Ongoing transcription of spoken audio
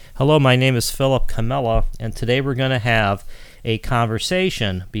Hello, my name is Philip Camella, and today we're going to have a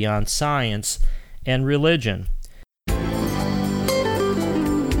conversation beyond science and religion.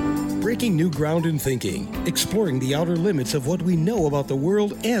 Breaking new ground in thinking, exploring the outer limits of what we know about the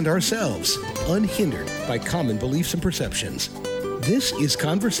world and ourselves, unhindered by common beliefs and perceptions. This is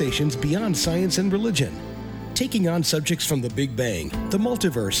Conversations Beyond Science and Religion, taking on subjects from the Big Bang, the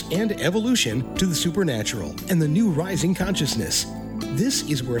multiverse, and evolution to the supernatural and the new rising consciousness. This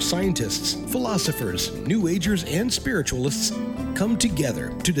is where scientists, philosophers, New Agers, and spiritualists come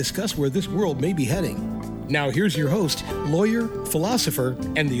together to discuss where this world may be heading. Now here's your host, lawyer, philosopher,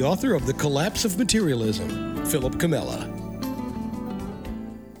 and the author of The Collapse of Materialism, Philip Camella.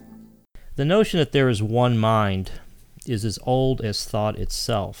 The notion that there is one mind is as old as thought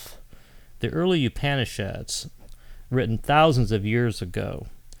itself. The early Upanishads, written thousands of years ago,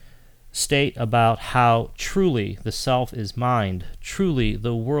 state about how truly the self is mind, truly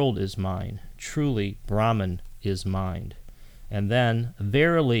the world is mind, truly Brahman is mind. And then,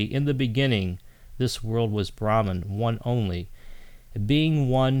 verily, in the beginning, this world was Brahman, one only. Being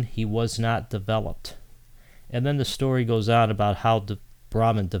one, he was not developed. And then the story goes on about how the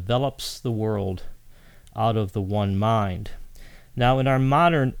Brahman develops the world out of the one mind. Now, in our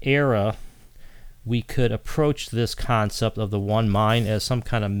modern era, we could approach this concept of the one mind as some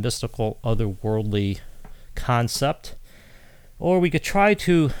kind of mystical, otherworldly concept, or we could try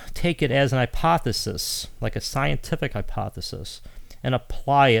to take it as an hypothesis, like a scientific hypothesis, and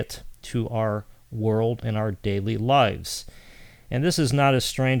apply it to our world and our daily lives. And this is not as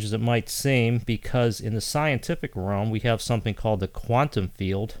strange as it might seem, because in the scientific realm we have something called the quantum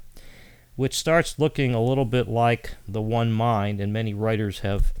field, which starts looking a little bit like the one mind, and many writers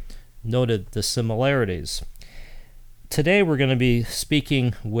have noted the similarities. Today we're going to be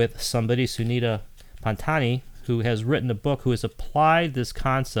speaking with somebody, Sunita Pantani, who has written a book, who has applied this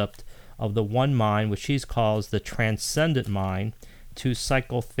concept of the one mind, which she calls the transcendent mind, to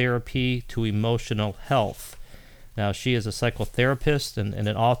psychotherapy, to emotional health. Now, she is a psychotherapist and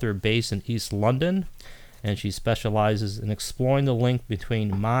an author based in East London, and she specializes in exploring the link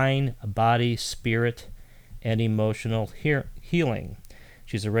between mind, body, spirit, and emotional healing.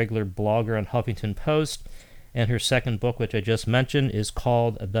 She's a regular blogger on Huffington Post, and her second book, which I just mentioned, is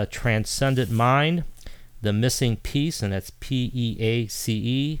called The Transcendent Mind, The Missing Piece, and that's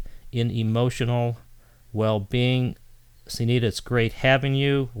P-E-A-C-E, in Emotional Well-Being. Sunita, it's great having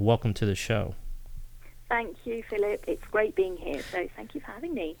you. Welcome to the show. Thank you, Philip. It's great being here, so thank you for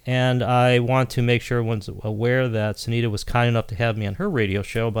having me. And I want to make sure everyone's aware that Sunita was kind enough to have me on her radio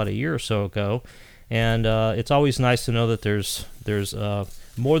show about a year or so ago, and it's always nice to know that there's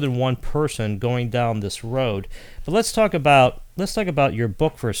more than one person going down this road. But let's talk about your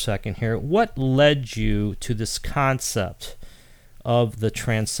book for a second here. What led you to this concept of the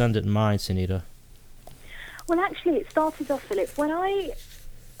transcendent mind, Sunita? Well, actually, it started off, Philip, when I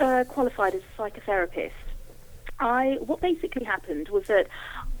qualified as a psychotherapist. What basically happened was that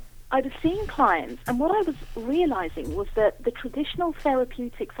I was seeing clients, and what I was realizing was that the traditional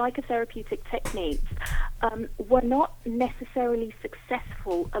psychotherapeutic techniques were not necessarily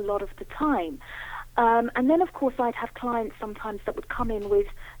successful a lot of the time. And then, of course, I'd have clients sometimes that would come in with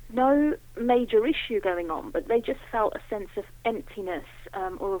no major issue going on, but they just felt a sense of emptiness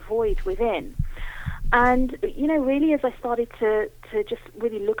or a void within. And, really, as I started to just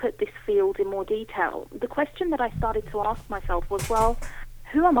really look at this field in more detail, the question that I started to ask myself was, well,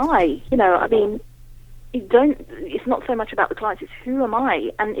 who am I? It's not so much about the clients, it's who am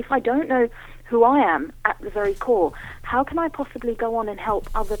I? And if I don't know who I am at the very core, how can I possibly go on and help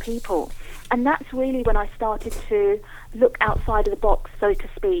other people? And that's really when I started to look outside of the box, so to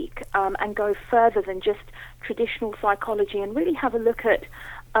speak, and go further than just traditional psychology and really have a look at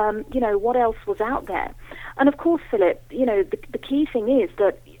what else was out there. And of course, Philip, the key thing is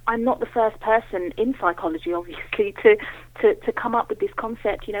that I'm not the first person in psychology, obviously, to come up with this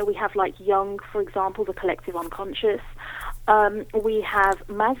concept. We have like Jung, for example, the collective unconscious. We have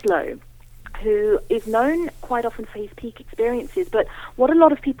Maslow, who is known quite often for his peak experiences. But what a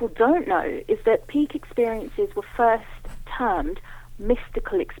lot of people don't know is that peak experiences were first termed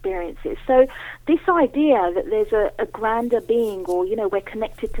mystical experiences. So this idea that there's a grander being, or we're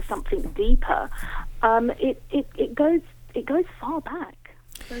connected to something deeper, it goes far back.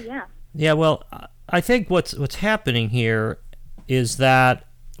 So yeah. Yeah, well, I think what's happening here is that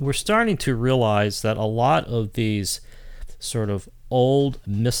we're starting to realize that a lot of these sort of old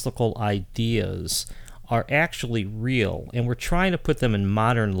mystical ideas are actually real, and we're trying to put them in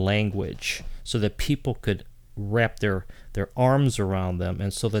modern language so that people could wrap their arms around them,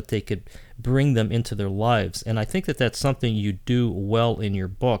 and so that they could bring them into their lives. And I think that that's something you do well in your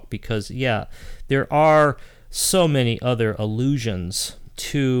book, because, yeah, there are so many other allusions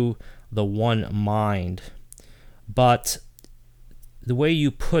to the one mind, but the way you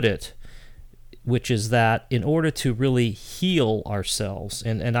put it, which is that in order to really heal ourselves,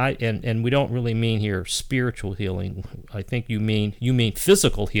 and we don't really mean here spiritual healing. I think you mean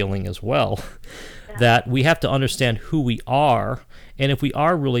physical healing as well. Yeah. That we have to understand who we are, and if we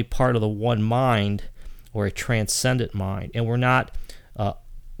are really part of the one mind or a transcendent mind, and we're not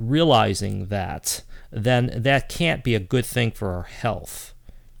realizing that, then that can't be a good thing for our health.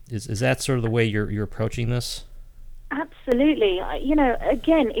 Is that sort of the way you're approaching this? Absolutely.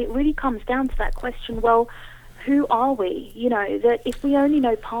 Again, it really comes down to that question, well, who are we? That if we only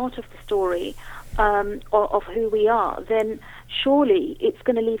know part of the story of who we are, then surely it's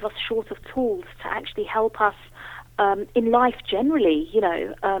going to leave us short of tools to actually help us in life generally,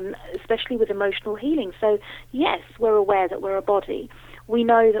 especially with emotional healing. So, yes, we're aware that we're a body. We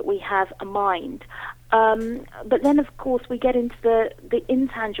know that we have a mind. But then, of course, we get into the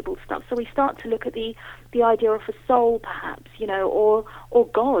intangible stuff. So we start to look at the idea of a soul, perhaps, or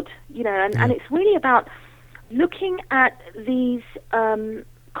God, and it's really about looking at these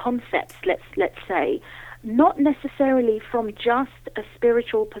concepts, let's say, not necessarily from just a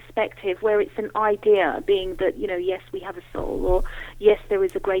spiritual perspective where it's an idea, being that, yes, we have a soul, or yes, there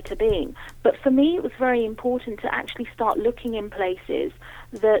is a greater being. But for me, it was very important to actually start looking in places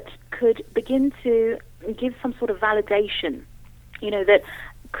that could begin to give some sort of validation, that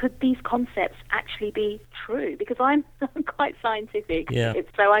could these concepts actually be true? Because I'm quite scientific. Yeah.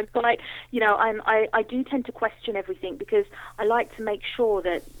 So I'm quite, I do tend to question everything, because I like to make sure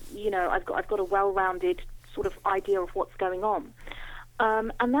that, I've got a well-rounded sort of idea of what's going on.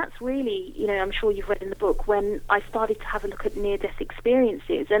 And that's really, I'm sure you've read in the book, when I started to have a look at near-death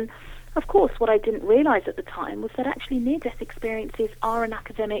experiences. And of course, what I didn't realize at the time was that actually near-death experiences are an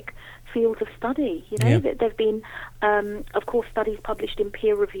academic field of study. That there've been, of course, studies published in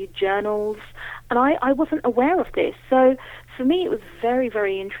peer-reviewed journals, and I wasn't aware of this. So for me, it was very,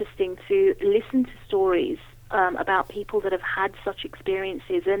 very interesting to listen to stories about people that have had such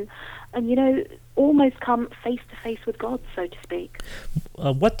experiences, and almost come face to face with God, so to speak.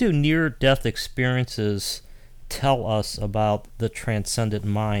 What do near-death experiences tell us about the transcendent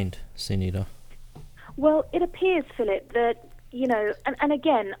mind, Sunita? Well, it appears, Philip, that, and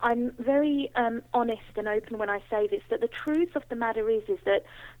again, I'm very honest and open when I say this, that the truth of the matter is that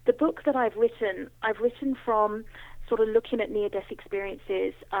the book that I've written from sort of looking at near-death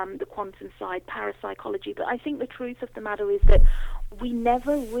experiences, the quantum side, parapsychology, but I think the truth of the matter is that we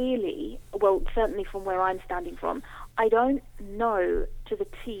never really, well, certainly from where I'm standing from, I don't know to the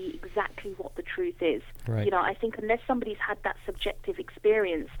T exactly what the truth is. Right. I think unless somebody's had that subjective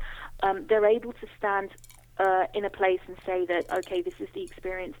experience, they're able to stand in a place and say that, okay, this is the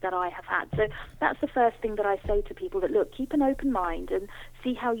experience that I have had. So that's the first thing that I say to people, that look, keep an open mind and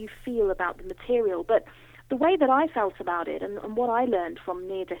see how you feel about the material. But the way that I felt about it, and what I learned from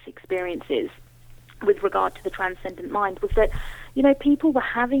near-death experiences with regard to the transcendent mind, was that, people were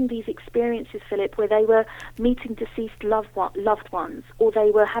having these experiences, Philip, where they were meeting deceased loved ones, or they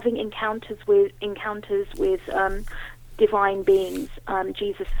were having encounters with divine beings,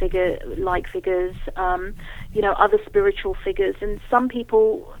 Jesus like figures, other spiritual figures, and some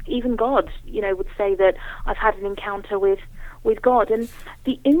people, even God, would say that I've had an encounter with God. And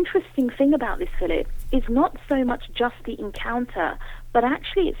the interesting thing about this, Philip, is not so much just the encounter, but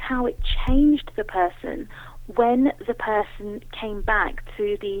actually it's how it changed the person when the person came back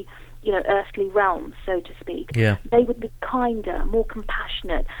to the earthly realm, so to speak. Yeah. They would be kinder, more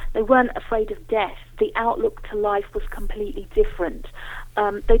compassionate. They weren't afraid of death. The outlook to life was completely different.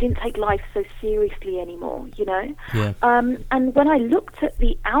 They didn't take life so seriously anymore, Yeah. And when I looked at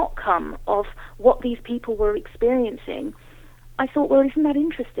the outcome of what these people were experiencing, I thought, well, isn't that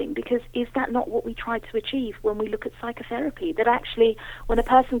interesting? Because is that not what we try to achieve when we look at psychotherapy? That actually, when a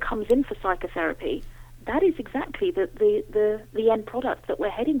person comes in for psychotherapy, that is exactly the end product that we're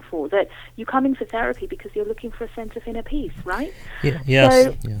heading for. That you come in for therapy because you're looking for a sense of inner peace, right? Yeah, yes,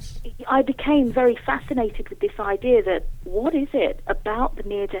 so yes. I became very fascinated with this idea that what is it about the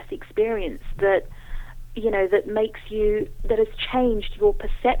near-death experience that that has changed your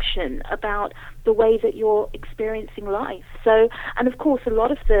perception about the way that you're experiencing life. So, and of course, a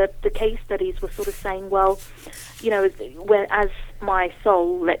lot of the case studies were sort of saying, well, as my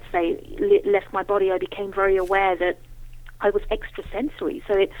soul, let's say, left my body, I became very aware that I was extrasensory,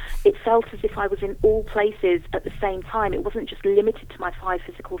 so it felt as if I was in all places at the same time. It wasn't just limited to my 5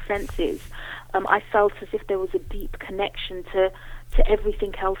 physical senses. I felt as if there was a deep connection to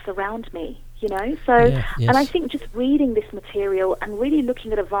everything else around me, you know? So, Yeah, yes. And I think just reading this material and really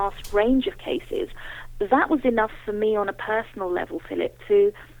looking at a vast range of cases, that was enough for me on a personal level, Philip,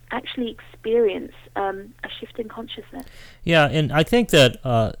 to actually experience a shift in consciousness. Yeah, and I think that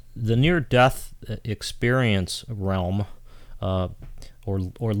the near-death experience realm or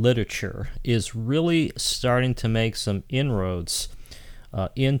literature is really starting to make some inroads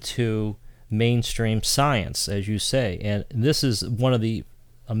into mainstream science, as you say. And this is one of the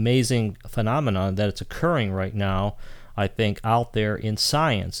amazing phenomena that it's occurring right now, I think, out there in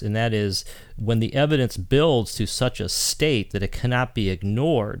science, and that is when the evidence builds to such a state that it cannot be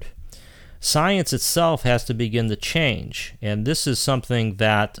ignored, science itself has to begin to change. And this is something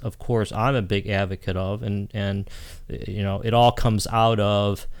that, of course, I'm a big advocate of, and you know, it all comes out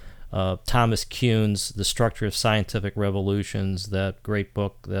of Thomas Kuhn's The Structure of Scientific Revolutions, that great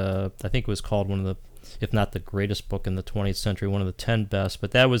book. I think it was called one of the, if not the greatest book in the 20th century, one of the 10 best.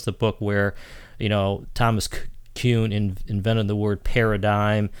 But that was the book where, you know, Thomas Kuhn invented the word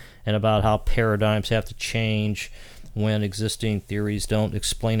paradigm, and about how paradigms have to change when existing theories don't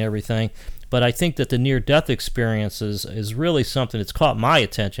explain everything. But I think that the near-death experiences is really something that's caught my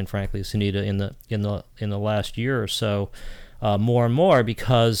attention, frankly, Sunita, in the last year or so, more and more,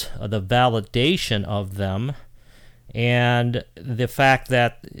 because of the validation of them and the fact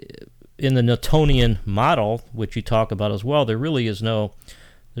that in the Newtonian model, which you talk about as well, there's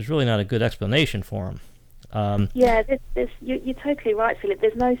really not a good explanation for them. You're totally right, Philip.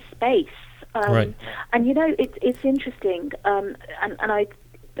 There's no space. Right. And you know, it's interesting, and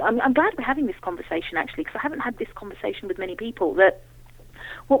I'm glad we're having this conversation, actually, because I haven't had this conversation with many people. That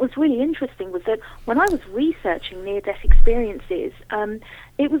what was really interesting was that when I was researching near-death experiences,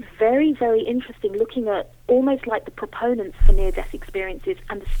 it was very, very interesting looking at almost like the proponents for near-death experiences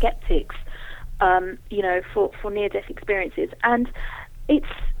and the skeptics, you know, for near-death experiences. And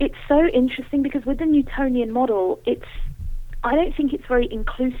it's so interesting because with the Newtonian model, I don't think it's very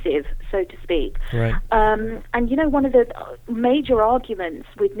inclusive, so to speak. Right. And you know, one of the major arguments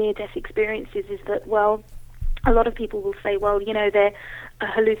with near-death experiences is that, well, a lot of people will say, well, you know, they're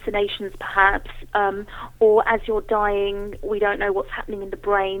hallucinations perhaps, or as you're dying, we don't know what's happening in the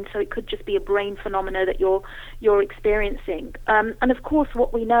brain, so it could just be a brain phenomena that you're experiencing. And of course,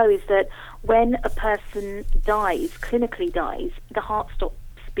 what we know is that when a person clinically dies, the heart stops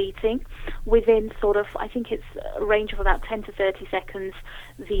beating. Within sort of, I think it's a range of about 10 to 30 seconds,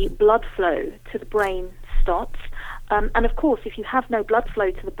 the blood flow to the brain stops. And of course, if you have no blood flow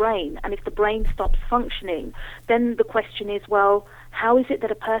to the brain, and if the brain stops functioning, then the question is, well, how is it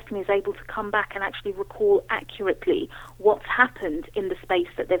that a person is able to come back and actually recall accurately what's happened in the space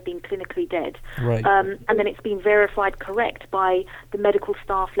that they've been clinically dead? Right. And then it's been verified correct by the medical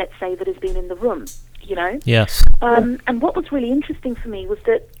staff, let's say, that has been in the room, you know? Yes. And what was really interesting for me was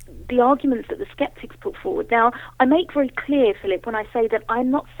that the arguments that the skeptics put forward. Now, I make very clear, Philip, when I say that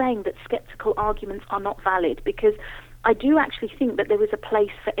I'm not saying that skeptical arguments are not valid, because I do actually think that there is a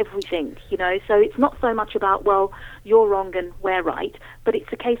place for everything, you know. So it's not so much about, well, you're wrong and we're right, but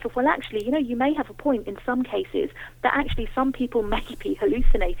it's a case of, well, actually, you know, you may have a point in some cases that actually some people may be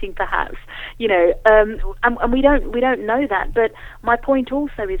hallucinating, perhaps, you know, and we don't know that. But my point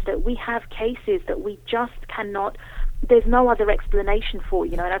also is that we have cases that we just cannot. There's no other explanation for,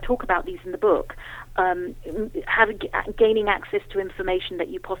 you know, and I talk about these in the book. Gaining access to information that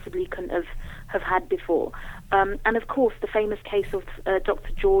you possibly couldn't have had before. And of course, the famous case of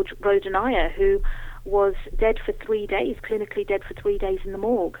Dr. George Rodenaya, who was dead for 3 days, clinically dead for 3 days in the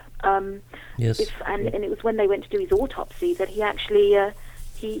morgue. Yes. And it was when they went to do his autopsy that he actually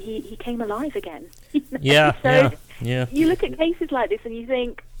he came alive again. Yeah, so yeah. You look at cases like this and you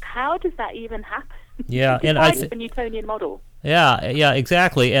think, how does that even happen? Yeah, and the Newtonian model. Yeah,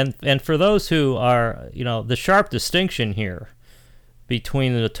 exactly. And for those who are, you know, the sharp distinction here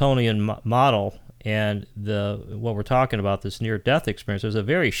between the Newtonian model and what we're talking about, this near-death experience, there's a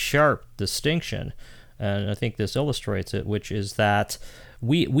very sharp distinction, and I think this illustrates it, which is that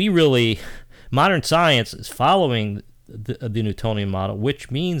we really, modern science is following the Newtonian model,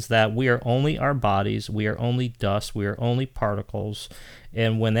 which means that we are only our bodies, we are only dust, we are only particles,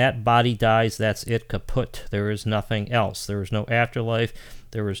 and when that body dies, that's it, kaput. There is nothing else. There is no afterlife,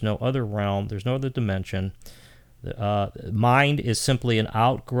 there is no other realm, there's no other dimension. Mind is simply an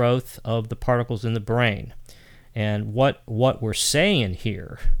outgrowth of the particles in the brain. And what we're saying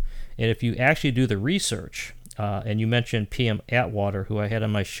here, and if you actually do the research and you mentioned P.M. Atwater, who I had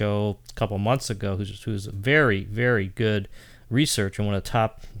on my show a couple months ago, who's a very, very good researcher, one of the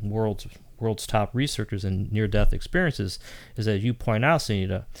top world's top researchers in near-death experiences, is, as you point out,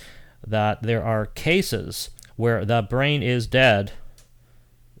 Sunita, that there are cases where the brain is dead,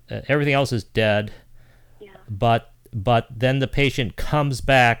 everything else is dead, but then the patient comes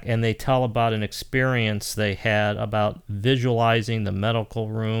back and they tell about an experience they had about visualizing the medical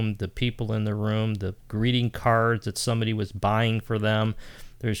room, the people in the room, the greeting cards that somebody was buying for them.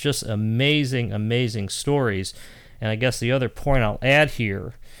 There's just amazing, amazing stories. And I guess the other point I'll add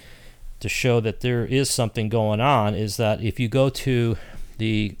here to show that there is something going on is that if you go to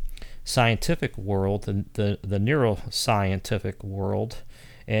the scientific world, the neuroscientific world,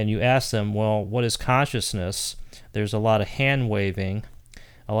 and you ask them, well, what is consciousness? There's a lot of hand waving,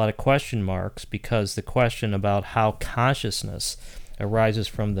 a lot of question marks, because the question about how consciousness arises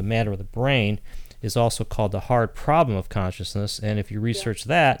from the matter of the brain is also called the hard problem of consciousness. And if you research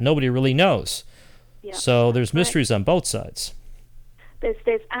that, nobody really knows. So there's mysteries on both sides.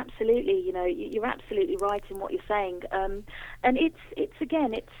 There's absolutely, you're absolutely right in what you're saying, and it's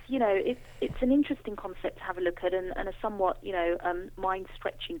an interesting concept to have a look at, and a somewhat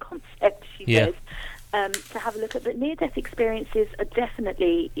mind-stretching concept, she says, to have a look at. But near-death experiences are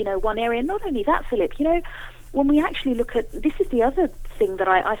definitely one area. Not only that, Philip, when we actually look at, this is the other thing that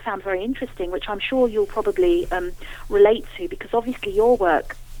I found very interesting, which I'm sure you'll probably relate to, because obviously your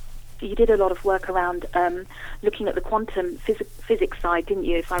work. You did a lot of work around looking at the quantum physics side, didn't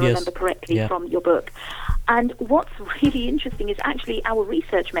you, if I remember correctly from your book. And what's really interesting is actually our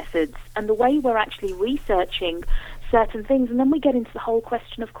research methods and the way we're actually researching certain things. And then we get into the whole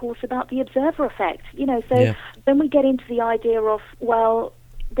question, of course, about the observer effect. Then we get into the idea of, well,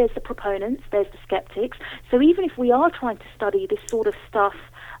 there's the proponents, there's the skeptics. So even if we are trying to study this sort of stuff,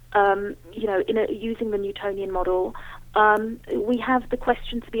 using the Newtonian model, we have the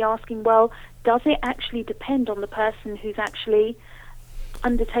question to be asking, well, does it actually depend on the person who's actually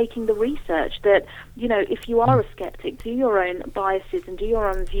undertaking the research? That, if you are a skeptic, do your own biases and do your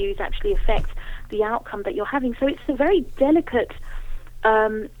own views actually affect the outcome that you're having? So it's a very delicate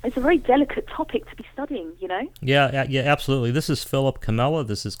topic to be studying, Yeah, absolutely. This is Philip Comella.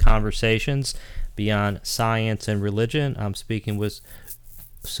 This is Conversations Beyond Science and Religion. I'm speaking with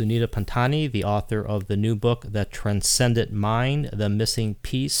Sunita Pantani, the author of the new book, The Transcendent Mind, The Missing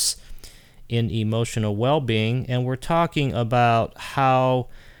Piece in Emotional Well-Being, and we're talking about how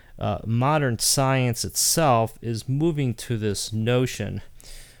modern science itself is moving to this notion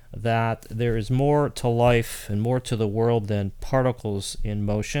that there is more to life and more to the world than particles in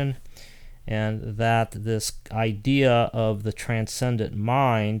motion, and that this idea of the transcendent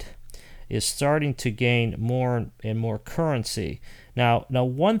mind is starting to gain more and more currency. Now,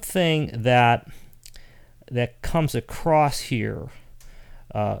 one thing that comes across here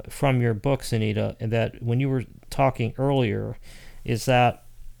from your book, Sunita, and that when you were talking earlier, is that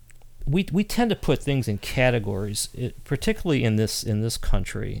we tend to put things in categories, particularly in this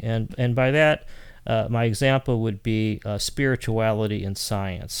country, and by that, my example would be spirituality and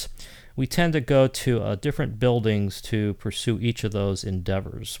science. We tend to go to different buildings to pursue each of those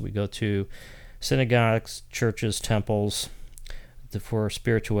endeavors. We go to synagogues, churches, temples for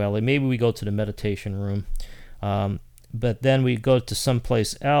spirituality. Maybe we go to the meditation room, but then we go to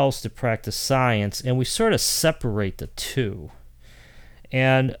someplace else to practice science, and we sort of separate the two.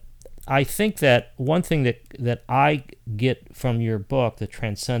 And I think that one thing that I get from your book, The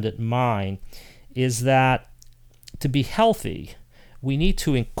Transcendent Mind, is that to be healthy, we need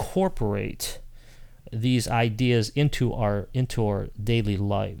to incorporate these ideas into our daily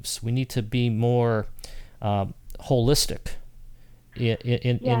lives. We need to be more holistic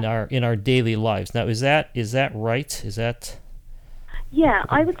in our daily lives. Now, is that right? Is that? Yeah,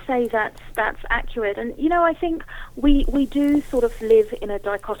 I would say that's accurate. And I think we do sort of live in a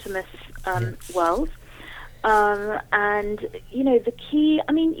dichotomous world. And the key.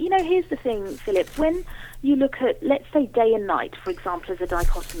 I mean, here's the thing, Philip. When you look at, let's say, day and night, for example, as a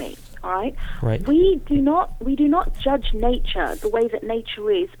dichotomy, all right? Right. We do not judge nature the way that nature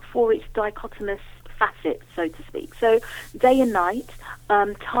is for its dichotomous facets, so to speak. So day and night,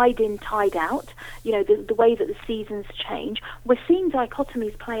 tide in, tide out, the way that the seasons change. We're seeing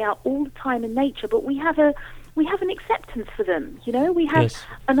dichotomies play out all the time in nature, but we have an acceptance for them. We have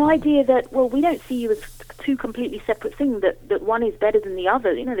an idea that, well, we don't see you as two completely separate things, that one is better than the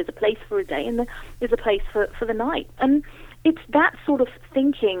other. There's a place for a day and there's a place for the night. And it's that sort of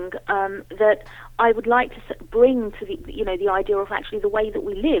thinking that I would like to bring to the idea of actually the way that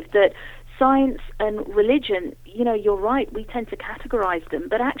we live, that science and religion, you're right, we tend to categorize them,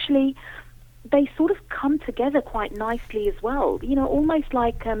 but actually they sort of come together quite nicely as well, almost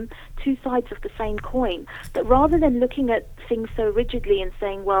like two sides of the same coin, that rather than looking at things so rigidly and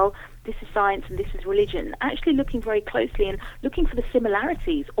saying, well, this is science and this is religion, actually looking very closely and looking for the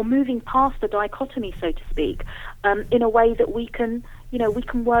similarities, or moving past the dichotomy, so to speak, in a way that we can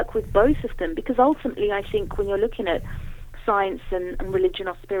work with both of them. Because ultimately, I think when you're looking at science and religion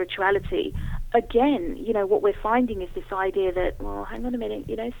or spirituality, again, what we're finding is this idea that, well, hang on a minute,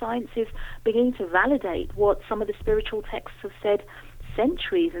 science is beginning to validate what some of the spiritual texts have said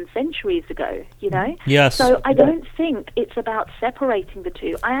centuries and centuries ago, Yes. So I don't think it's about separating the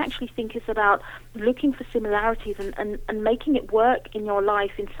two. I actually think it's about looking for similarities and making it work in your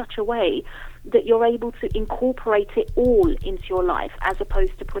life in such a way that you're able to incorporate it all into your life, as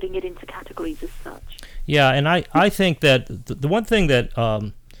opposed to putting it into categories as such. Yeah, and I think that the one thing that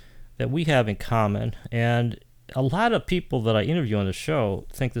that we have in common, and a lot of people that I interview on the show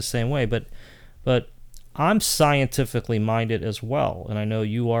think the same way, but I'm scientifically minded as well, and I know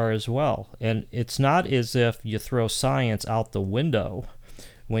you are as well. And it's not as if you throw science out the window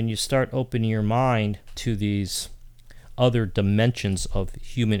when you start opening your mind to these other dimensions of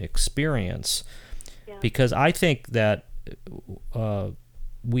human experience. Yeah. Because I think that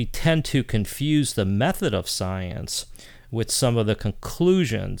we tend to confuse the method of science with some of the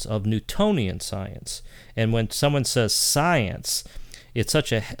conclusions of Newtonian science. And when someone says science, it's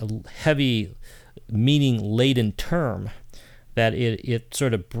such a heavy, meaning-laden term that it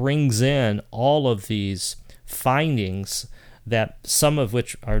sort of brings in all of these findings, that some of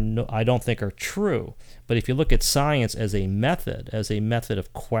which I don't think are true. But if you look at science as a method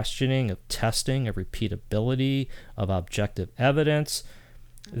of questioning, of testing, of repeatability, of objective evidence,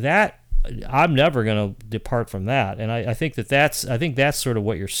 that I'm never going to depart from that. And I think that's sort of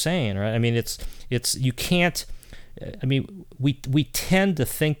what you're saying, right? I mean, it's you can't. I mean, we tend to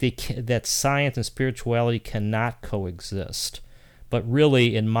think that science and spirituality cannot coexist, but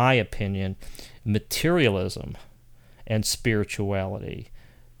really, in my opinion, materialism and spirituality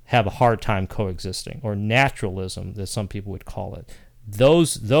have a hard time coexisting, or naturalism, as some people would call it.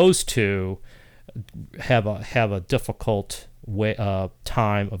 Those two have a difficult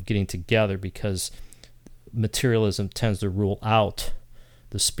time of getting together, because materialism tends to rule out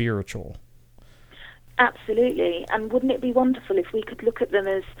the spiritual. Absolutely. And wouldn't it be wonderful if we could look at them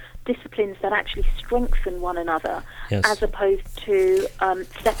as disciplines that actually strengthen one another, Yes. as opposed to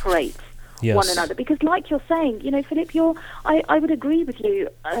separate Yes. one another? Because like you're saying, Philip, I would agree with you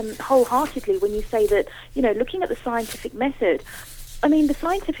wholeheartedly when you say that, looking at the scientific method, I mean, the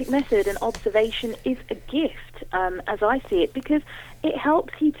scientific method and observation is a gift, as I see it, because it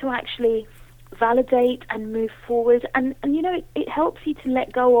helps you to actually validate and move forward, and it helps you to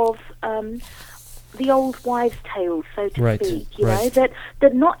let go of the old wives' tales, so to Right, speak. right.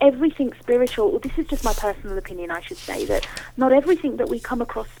 That not everything spiritual. This is just my personal opinion, I should say, that not everything that we come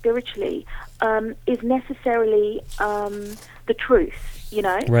across spiritually is necessarily the truth.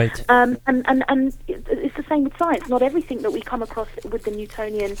 Right. And it's the same with science. Not everything that we come across with the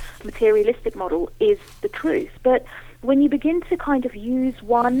Newtonian materialistic model is the truth. But when you begin to kind of use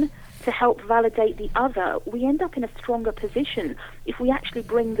one to help validate the other, we end up in a stronger position if we actually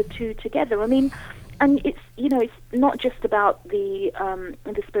bring the two together. I mean, and it's not just about the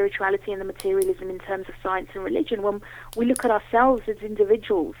spirituality and the materialism in terms of science and religion. When we look at ourselves as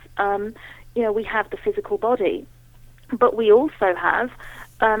individuals, we have the physical body, but we also have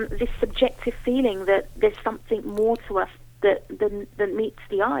this subjective feeling that there's something more to us that meets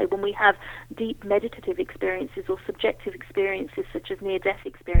the eye when we have deep meditative experiences or subjective experiences such as near-death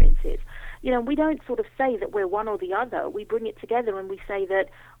experiences. We don't sort of say that we're one or the other. We bring it together and we say that,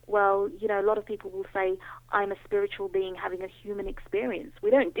 well, a lot of people will say, I'm a spiritual being having a human experience.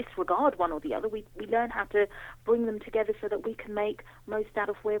 We don't disregard one or the other. We learn how to bring them together so that we can make most out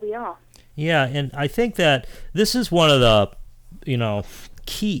of where we are. Yeah, and I think that this is one of the,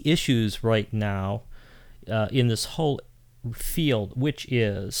 key issues right now in this whole field, which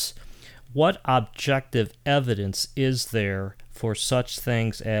is, what objective evidence is there for such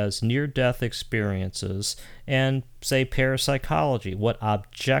things as near-death experiences and, say, parapsychology? What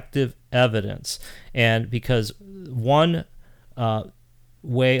objective evidence? And because one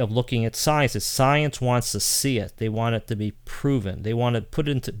way of looking at science is science wants to see it. They want it to be proven. They want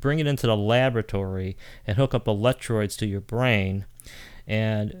to bring it into the laboratory and hook up electrodes to your brain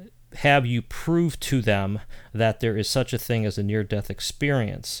and have you prove to them that there is such a thing as a near-death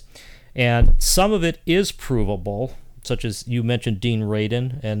experience. And some of it is provable, such as you mentioned Dean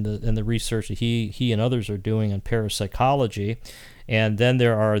Radin and the research that he and others are doing on parapsychology. And then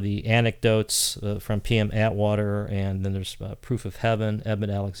there are the anecdotes from P.M. Atwater, and then there's Proof of Heaven,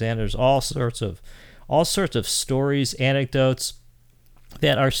 Edmund Alexander. There's all sorts of stories, anecdotes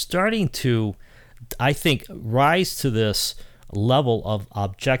that are starting to, I think, rise to this level of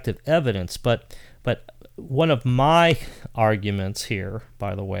objective evidence. But one of my arguments here,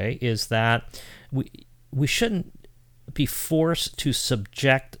 by the way, is that we shouldn't be forced to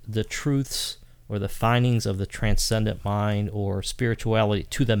subject the truths or the findings of the transcendent mind or spirituality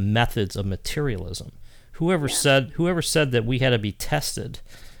to the methods of materialism. Whoever said that we had to be tested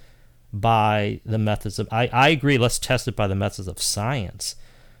by the methods of, I agree, let's test it by the methods of science,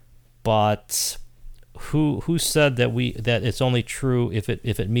 but who said that it's only true if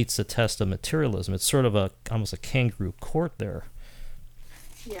it meets the test of materialism? It's sort of almost a kangaroo court there.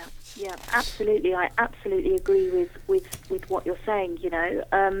 Yeah, absolutely. I absolutely agree with what you're saying.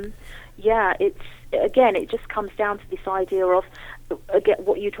 It just comes down to this idea of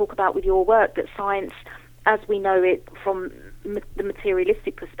what you talk about with your work, that science, as we know it from the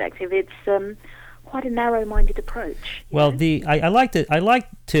materialistic perspective, it's quite a narrow-minded approach. Well, I like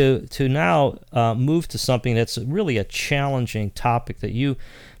to now move to something that's really a challenging topic that you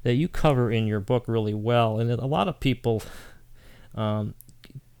cover in your book really well, and a lot of people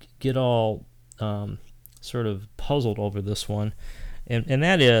get all sort of puzzled over this one, and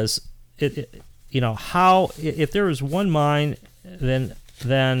that is how, if there is one mind, then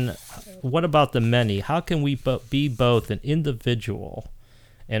what about the many? How can we be both an individual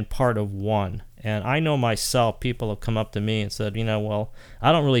and part of one? And I know myself, people have come up to me and said, well,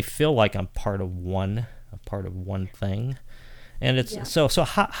 I don't really feel like I'm part of one thing. And it's so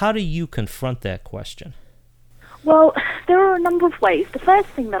how do you confront that question? Well, there are a number of ways. The first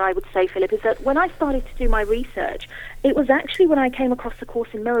thing that I would say, Philip, is that when I started to do my research, it was actually when I came across the Course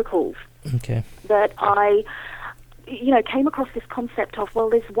in Miracles that I came across this concept of, well,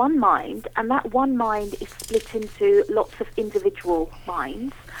 there's one mind, and that one mind is split into lots of individual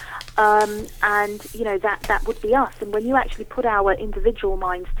minds, and that would be us. And when you actually put our individual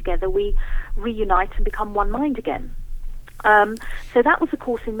minds together, we reunite and become one mind again. So that was the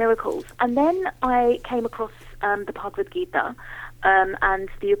Course in Miracles. And then I came across the Bhagavad Gita and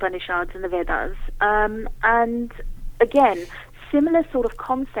the Upanishads and the Vedas, and again, similar sort of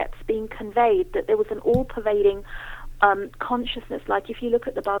concepts being conveyed, that there was an all-pervading consciousness. Like if you look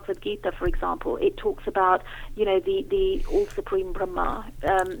at the Bhagavad Gita, for example, it talks about the all-supreme Brahma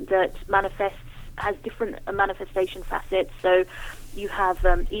that has different manifestation facets. So you have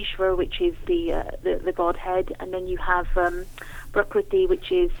Ishvara, which is the Godhead, and then you have Prakriti,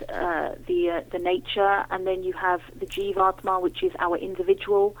 which is the nature, and then you have the Jivatma, which is our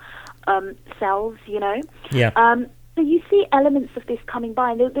individual selves. Yeah. So you see elements of this coming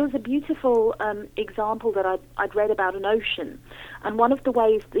by. And there was a beautiful example that I'd read about an ocean, and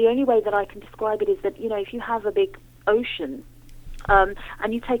the only way that I can describe it is that if you have a big ocean,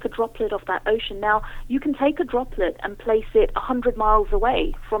 and you take a droplet of that ocean. Now, you can take a droplet and place it 100 miles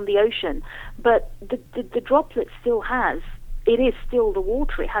away from the ocean, but the droplet it is still the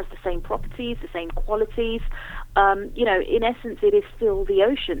water. It has the same properties, the same qualities. In essence, it is still the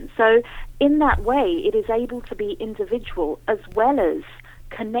ocean. So in that way, it is able to be individual as well as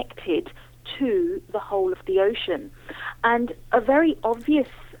connected to the whole of the ocean. And a very obvious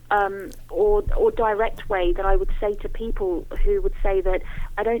or direct way that I would say to people who would say that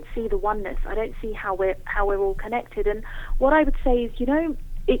I don't see the oneness, I don't see how we're all connected. And what I would say is,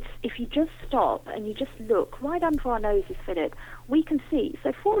 it's if you just stop and you just look right under our noses, Philip, we can see.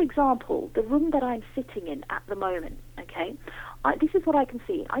 So, for example, the room that I'm sitting in at the moment, okay, this is what I can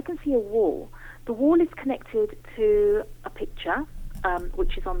see. I can see a wall. The wall is connected to a picture,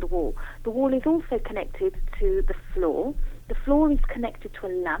 which is on the wall. The wall is also connected to the floor. The floor is connected to a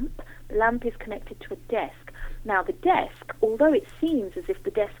lamp. The lamp is connected to a desk. Now, the desk, although it seems as if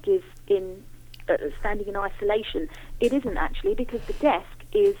the desk is standing in isolation, it isn't actually, because the desk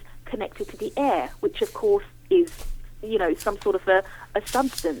is connected to the air, which of course is, some sort of a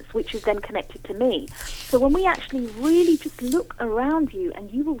substance, which is then connected to me. So when we actually really just look around you,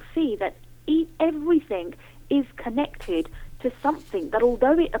 and you will see that everything is connected to something that,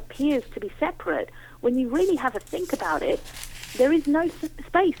 although it appears to be separate, when you really have a think about it, there is no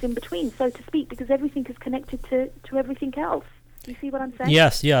space in between, so to speak, because everything is connected to everything else. Do you see what I'm saying?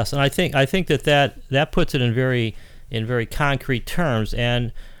 Yes, and I think that puts it in very concrete terms.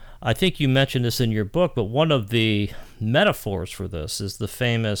 And I think you mentioned this in your book, but one of the metaphors for this is the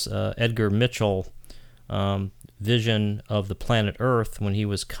famous Edgar Mitchell vision of the planet Earth when he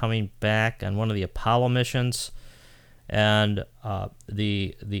was coming back on one of the Apollo missions. and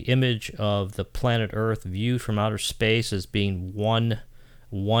the image of the planet Earth viewed from outer space as being one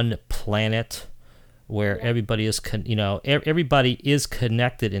planet, where everybody is everybody is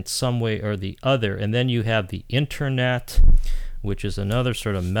connected in some way or the other. And then you have the internet, which is another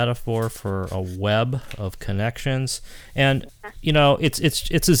sort of metaphor for a web of connections. And it's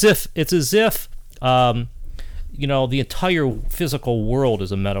as if the entire physical world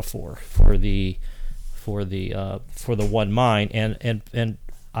is a metaphor for the one mind. And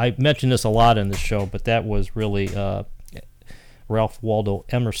I mentioned this a lot in the show, but that was really Ralph Waldo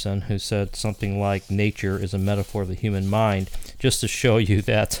Emerson, who said something like, nature is a metaphor of the human mind, just to show you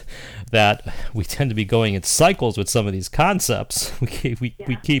that we tend to be going in cycles with some of these concepts. We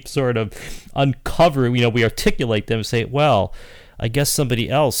keep sort of uncovering, we articulate them and say, well, I guess somebody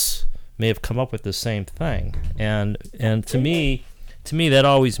else may have come up with the same thing. And to me that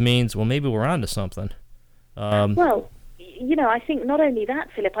always means, well, maybe we're onto something. I think not only that,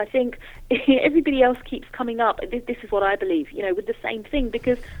 Philip, I think everybody else keeps coming up. This is what I believe, with the same thing,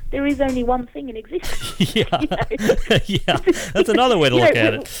 because there is only one thing in existence. Yeah, that's another way to look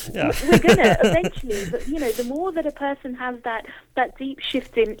at it. Yeah. We're going to eventually, but, the more that a person has that deep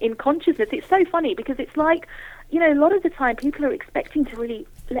shift in consciousness, it's so funny, because it's like, a lot of the time people are expecting to really,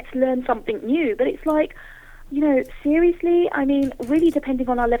 let's learn something new, but it's like, seriously, I mean, really depending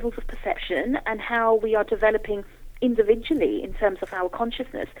on our levels of perception and how we are developing individually in terms of our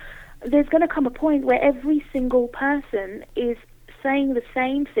consciousness, there's going to come a point where every single person is saying the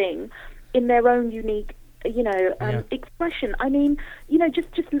same thing in their own unique, expression. I mean, just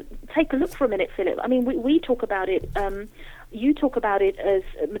take a look for a minute, Philip. I mean, we talk about it. You talk about it as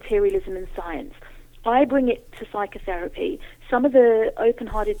materialism in science. I bring it to psychotherapy. Some of the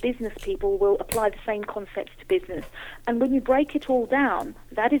open-hearted business people will apply the same concepts to business. And when you break it all down,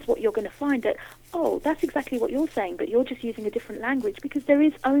 that is what you're going to find, that, that's exactly what you're saying, but you're just using a different language, because there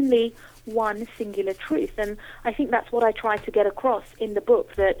is only one singular truth. And I think that's what I try to get across in the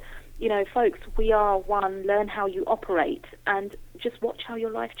book, that, folks, we are one, learn how you operate, and just watch how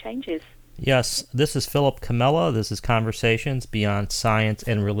your life changes. Yes, this is Philip Comella. This is Conversations Beyond Science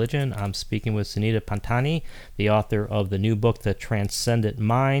and Religion. I'm speaking with Sunita Pantani, the author of the new book, The Transcendent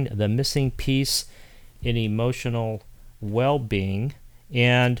Mind, The Missing Piece in Emotional Well-Being.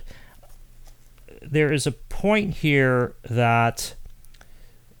 And there is a point here that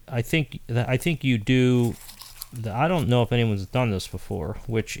I think you do, that I don't know if anyone's done this before,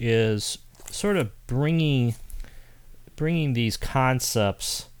 which is sort of bringing these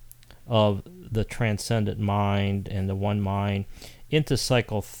concepts of the transcendent mind and the one mind into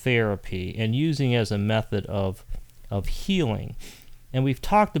psychotherapy and using it as a method of healing. And we've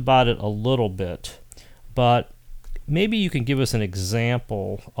talked about it a little bit, but maybe you can give us an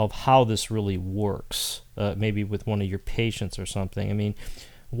example of how this really works, maybe with one of your patients or something. I mean,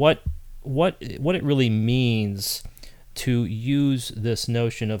 what it really means to use this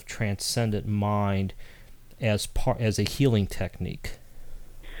notion of transcendent mind as a healing technique.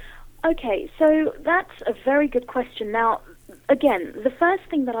 Okay, so that's a very good question. Now, again, the first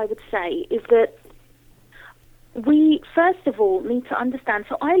thing that I would say is that we, first of all, need to understand.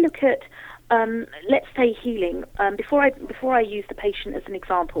 So I look at, let's say, healing. Before I use the patient as an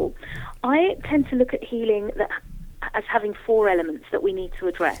example, I tend to look at healing as having four elements that we need to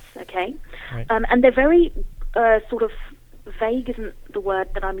address, okay? Right. And they're very sort of vague isn't the word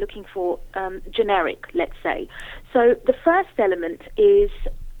that I'm looking for, generic, let's say. So the first element is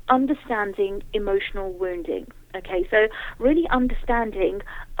understanding emotional wounding. Okay, so really understanding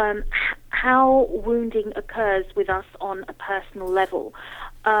how wounding occurs with us on a personal level.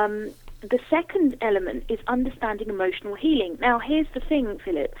 The second element is understanding emotional healing. Now, here's the thing,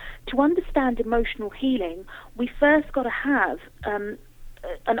 Philip. To understand emotional healing, we first got to have an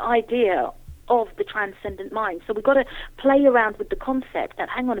idea of the transcendent mind. So we've got to play around with the concept that,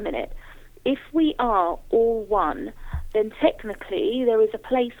 hang on a minute, if we are all one, then technically there is a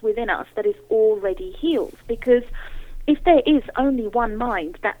place within us that is already healed. Because if there is only one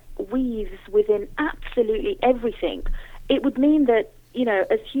mind that weaves within absolutely everything, it would mean that,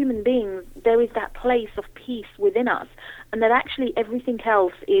 as human beings, there is that place of peace within us, and that actually everything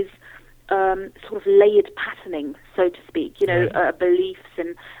else is sort of layered patterning, so to speak, beliefs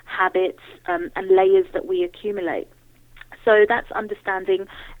and habits and layers that we accumulate. So that's understanding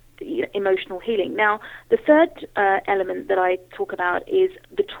emotional healing. Now, the third element that I talk about is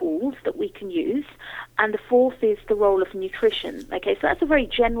the tools that we can use, and the fourth is the role of nutrition. Okay, so that's a very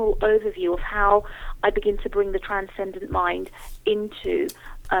general overview of how I begin to bring the transcendent mind into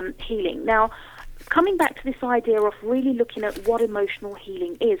healing. Now, coming back to this idea of really looking at what emotional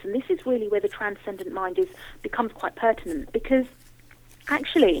healing is, and this is really where the transcendent mind becomes quite pertinent, because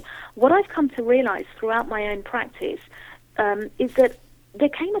actually what I've come to realize throughout my own practice is that there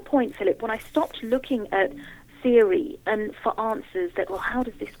came a point, Philip, when I stopped looking at theory and for answers that, well, how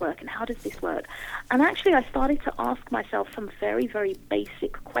does this work and how does this work? And actually I started to ask myself some very, very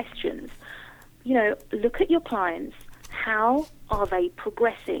basic questions. You know, look at your clients. How are they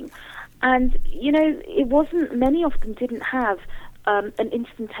progressing? And, you know, it wasn't, many of them didn't have an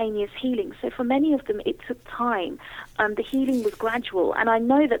instantaneous healing. So for many of them, it took time. The healing was gradual. And I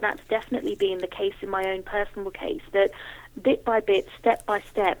know that that's definitely been the case in my own personal case, that bit by bit, step by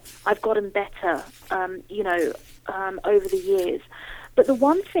step, I've gotten better, over the years. But the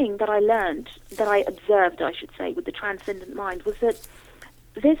one thing that I learned, that I observed, I should say, with the transcendent mind, was that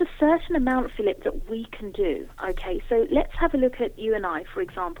there's a certain amount, Philip, that we can do. Okay, so let's have a look at you and I, for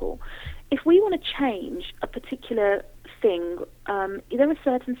example. If we want to change a particular thing, there are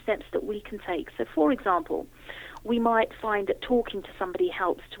certain steps that we can take. So, for example, we might find that talking to somebody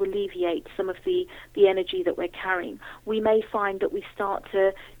helps to alleviate some of the energy that we're carrying. We may find that we start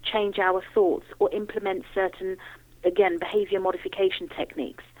to change our thoughts or implement certain, again, behavior modification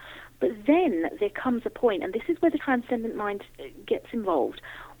techniques. But then there comes a point, and this is where the transcendent mind gets involved,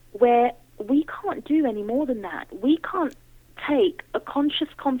 where we can't do any more than that. We can't take a conscious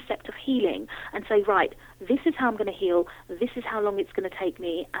concept of healing and say, right, this is how I'm going to heal, this is how long it's going to take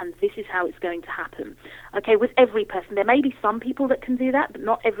me, and this is how it's going to happen. Okay, with every person. There may be some people that can do that, but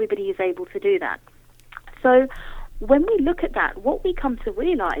not everybody is able to do that. So when we look at that, what we come to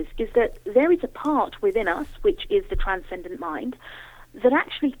realize is that there is a part within us, which is the transcendent mind, that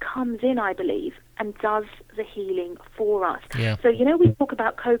actually comes in, I believe, and does the healing for us. Yeah. So, you know, we talk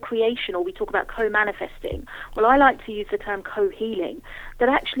about co-creation or we talk about co-manifesting. Well, I like to use the term co-healing, that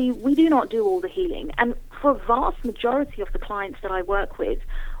actually we do not do all the healing. And for a vast majority of the clients that I work with,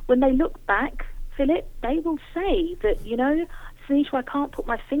 when they look back, Philip, they will say that, you know, Sunita, I can't put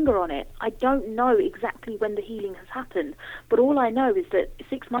my finger on it. I don't know exactly when the healing has happened. But all I know is that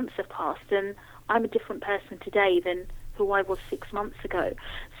 6 months have passed and I'm a different person today than who I was 6 months ago.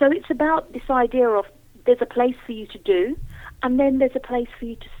 So it's about this idea of there's a place for you to do, and then there's a place for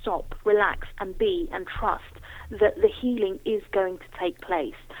you to stop, relax, and be, and trust that the healing is going to take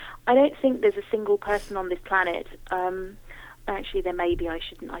place. I don't think there's a single person on this planet. Actually, there may be. I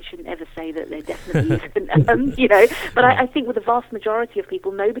shouldn't ever say that there definitely isn't. But I think with the vast majority of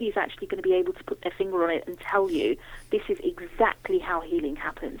people, nobody's actually going to be able to put their finger on it and tell you this is exactly how healing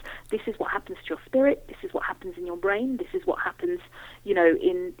happens. This is what happens to your spirit. This is what happens in your brain. This is what happens,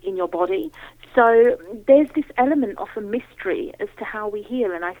 in your body. So there's this element of a mystery as to how we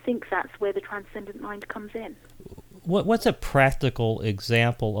heal, and I think that's where the transcendent mind comes in. What's a practical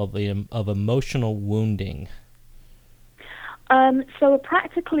example of emotional wounding? So a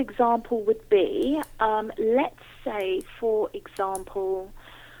practical example would be, let's say, for example,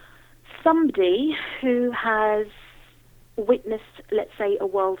 somebody who has witnessed, let's say, a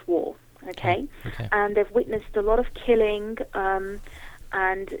world war, okay? And they've witnessed a lot of killing and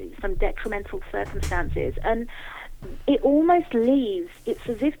some detrimental circumstances. And it almost leaves, it's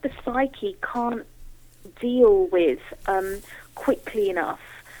as if the psyche can't deal with quickly enough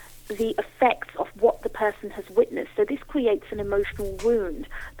the effects of what the person has witnessed. So this creates an emotional wound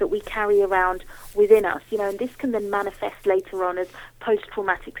that we carry around within us, and this can then manifest later on as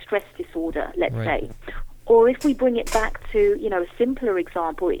post-traumatic stress disorder, let's say. Or if we bring it back to, a simpler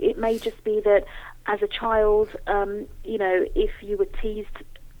example, it may just be that as a child, if you were teased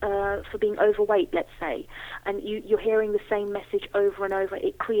for being overweight, let's say, and you're hearing the same message over and over,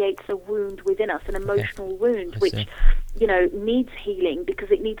 it creates a wound within us, an emotional wound, which needs healing because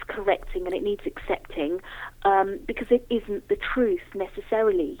it needs correcting and it needs accepting, because it isn't the truth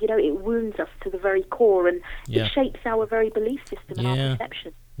necessarily. It wounds us to the very core, and it shapes our very belief system and our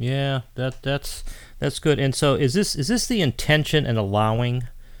perception. Yeah, that's good. And so, is this the intention and allowing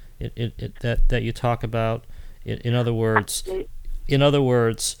that you talk about? In other words. Absolutely. In other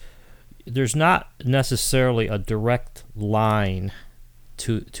words, there's not necessarily a direct line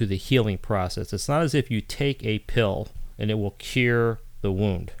to the healing process. It's not as if you take a pill and it will cure the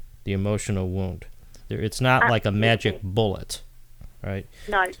wound, the emotional wound. It's not like a magic bullet, right?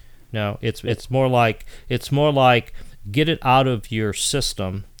 No. It's more like get it out of your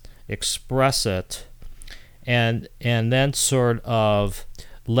system, express it, and then sort of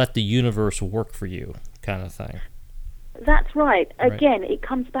let the universe work for you, kind of thing. That's right. Again, it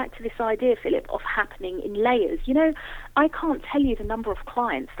comes back to this idea, Philip, of happening in layers. I can't tell you the number of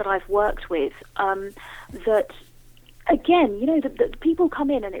clients that I've worked with that again, the people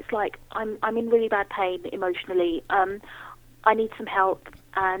come in and it's like, I'm in really bad pain emotionally. I need some help,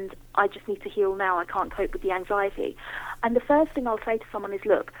 and I just need to heal now. I can't cope with the anxiety. And the first thing I'll say to someone is,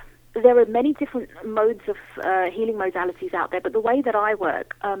 look, there are many different modes of healing modalities out there, but the way that I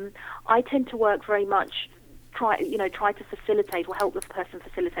work, I tend to work very much try to facilitate or help the person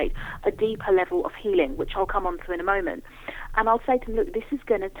facilitate a deeper level of healing, which I'll come on to in a moment. And I'll say to them, look, this is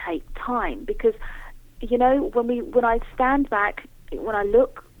going to take time, because when I stand back, when I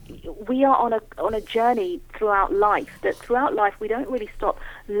look, we are on a journey throughout life. That throughout life we don't really stop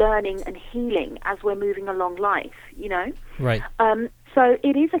learning and healing as we're moving along life. Right. So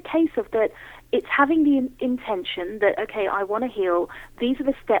it is a case of that. It's having the intention that, okay, I want to heal. These are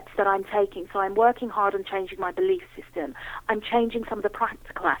the steps that I'm taking. So I'm working hard on changing my belief system. I'm changing some of the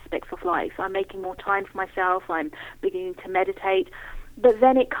practical aspects of life. I'm making more time for myself. I'm beginning to meditate. But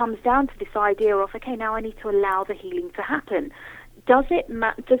then it comes down to this idea of, okay, now I need to allow the healing to happen. Does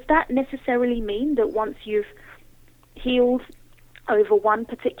that necessarily mean that once you've healed over one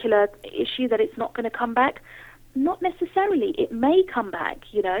particular issue that it's not going to come back? Not necessarily. It may come back,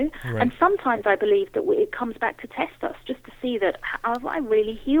 Right. And sometimes I believe that it comes back to test us, just to see that, have I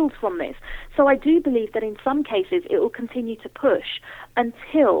really healed from this? So I do believe that in some cases it will continue to push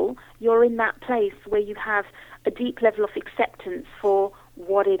until you're in that place where you have a deep level of acceptance for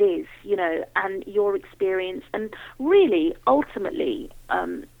what it is, and your experience, and really, ultimately,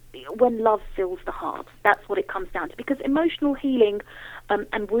 when love fills the heart. That's what it comes down to. Because emotional healing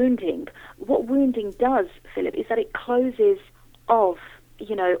and wounding, what wounding does, Philip, is that it closes off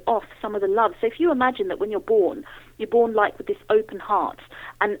some of the love. So if you imagine that when you're born like with this open heart,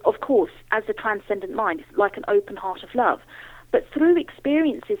 and of course, as a transcendent mind, it's like an open heart of love. But through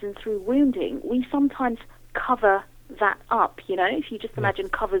experiences and through wounding, we sometimes cover that up, if you just imagine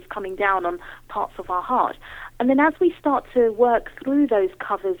covers coming down on parts of our heart. And then as we start to work through those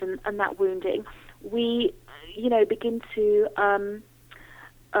covers and that wounding, we, begin to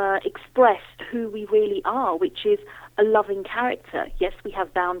express who we really are, which is a loving character. Yes, we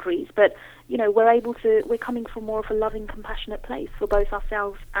have boundaries, but, we're coming from more of a loving, compassionate place for both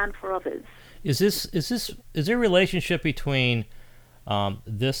ourselves and for others. Is there a relationship between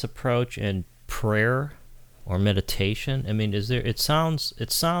this approach and prayer or meditation? I mean, it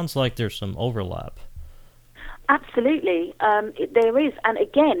sounds like there's some overlap. Absolutely, there is, and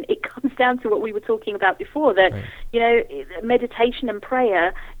again, it comes down to what we were talking about before. That right. Meditation and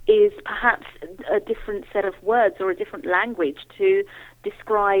prayer is perhaps a different set of words or a different language to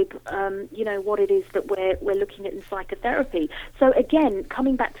describe, what it is that we're looking at in psychotherapy. So again,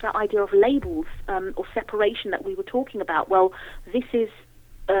 coming back to that idea of labels or separation that we were talking about. Well, this is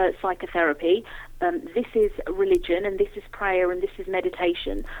psychotherapy, this is religion, and this is prayer, and this is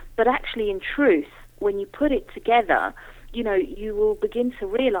meditation. But actually, in truth, when you put it together, you will begin to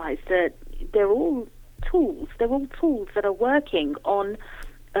realize that they're all tools. They're all tools that are working on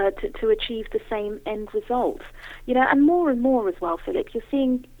to achieve the same end result. And more as well, Philip, you're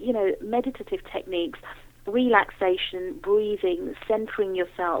seeing, meditative techniques, relaxation, breathing, centering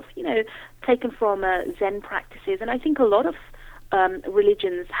yourself, taken from Zen practices. And I think a lot of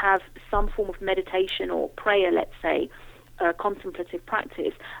religions have some form of meditation or prayer, let's say, contemplative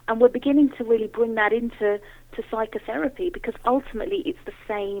practice, and we're beginning to really bring that into psychotherapy, because ultimately it's the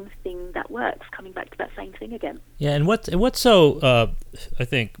same thing that works, coming back to that same thing again. Yeah, and what's so I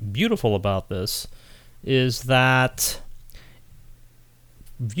think beautiful about this is that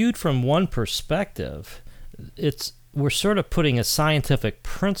viewed from one perspective, we're sort of putting a scientific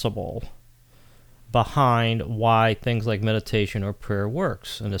principle behind why things like meditation or prayer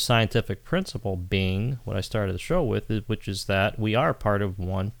works, and the scientific principle being what I started the show with, which is that we are part of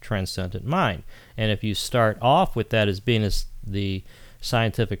one transcendent mind. And if you start off with that as being the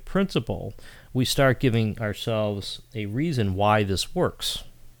scientific principle, we start giving ourselves a reason why this works.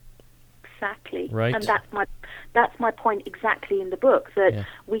 Exactly, right? And that's my point exactly in the book, that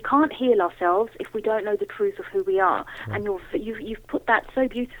we can't heal ourselves if we don't know the truth of who we are. Right. And you've put that so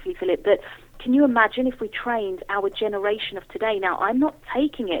beautifully, Philip, that can you imagine if we trained our generation of today? Now, I'm not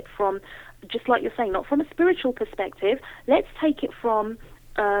taking it from, just like you're saying, not from a spiritual perspective. Let's take it from,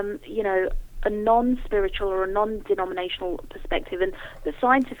 a non-spiritual or a non-denominational perspective, and the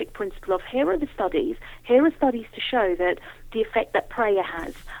scientific principle of here are studies to show that the effect that prayer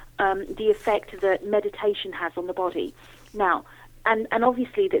has, the effect that meditation has on the body. Now, and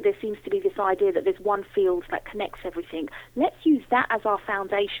obviously that there seems to be this idea that there's one field that connects everything. Let's use that as our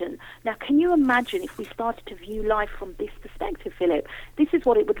foundation. Now, can you imagine if we started to view life from this perspective, Philip? This is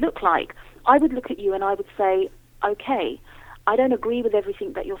what it would look like. I would look at you and I would say, okay, I don't agree with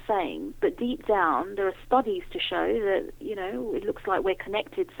everything that you're saying, but deep down there are studies to show that, it looks like we're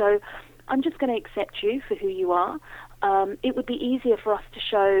connected. So I'm just going to accept you for who you are. It would be easier for us to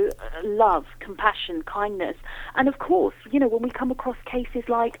show love, compassion, kindness. And of course, when we come across cases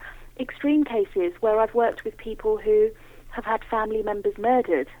like extreme cases where I've worked with people who have had family members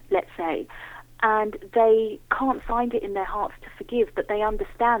murdered, let's say, and they can't find it in their hearts to forgive, but they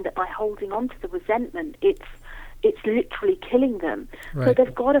understand that by holding on to the resentment, it's literally killing them. Right. So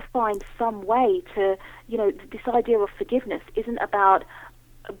they've got to find some way to, this idea of forgiveness isn't about,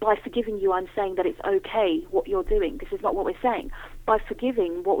 by forgiving you, I'm saying that it's okay what you're doing. This is not what we're saying. By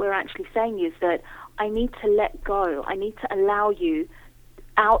forgiving, what we're actually saying is that I need to let go. I need to allow you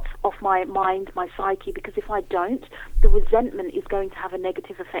out of my mind, my psyche, because if I don't, the resentment is going to have a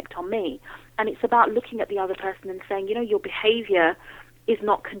negative effect on me. And it's about looking at the other person and saying, your behavior is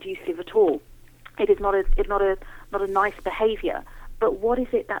not conducive at all. It is not a nice behavior. But what is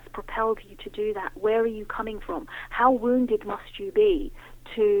it that's propelled you to do that? Where are you coming from? How wounded must you be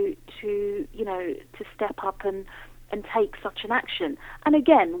to step up and take such an action? And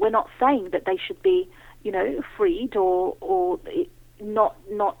again, we're not saying that they should be, freed or not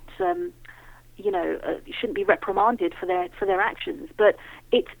shouldn't be reprimanded for their actions. But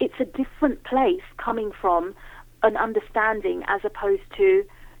it's a different place coming from an understanding as opposed to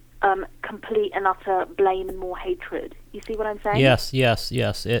complete and utter blame and more hatred. You see what I'm saying? Yes.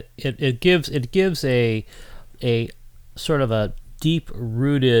 It gives a sort of a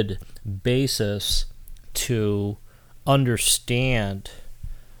deep-rooted basis to understand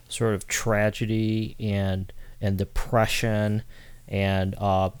sort of tragedy and depression and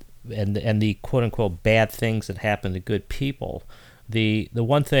the quote unquote bad things that happen to good people. The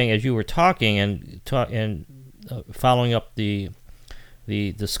one thing, as you were talking and following up the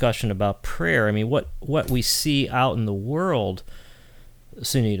discussion about prayer, I mean, what we see out in the world,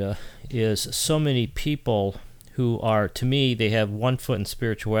 Sunita, is so many people who are, to me, they have one foot in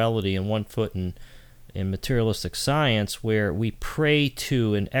spirituality and one foot in materialistic science, where we pray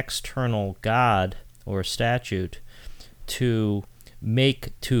to an external God or a statute to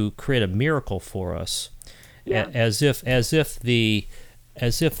create a miracle for us, as if the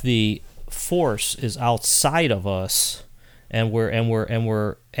force is outside of us, and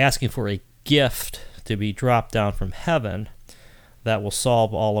we're asking for a gift to be dropped down from heaven that will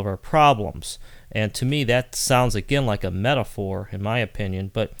solve all of our problems. And to me, that sounds again like a metaphor, in my opinion.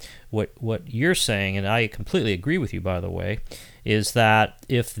 But what you're saying, and I completely agree with you, by the way, is that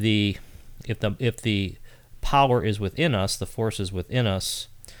if the power is within us, the force is within us,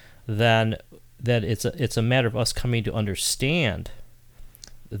 then that it's a matter of us coming to understand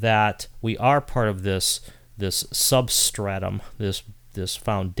that we are part of this substratum, this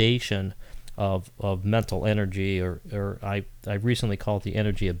foundation of mental energy, or I recently called it the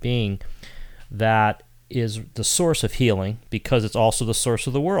energy of being, that is the source of healing, because it's also the source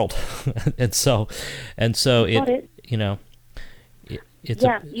of the world. and so you've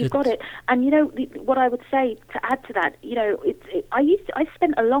got it. And what I would say to add to that, I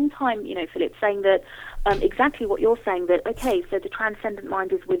spent a long time, Philip, saying that exactly what you're saying, that okay, so the transcendent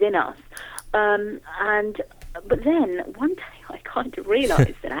mind is within us, but then one day I kind of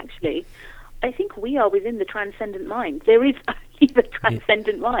realized that actually I think we are within the transcendent mind. There is only the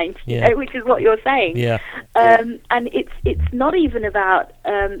transcendent mind, which is what you're saying. Yeah. And it's not even about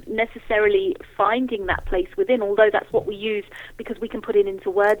necessarily finding that place within, although that's what we use because we can put it into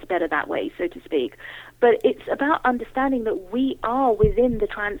words better that way, so to speak. But it's about understanding that we are within the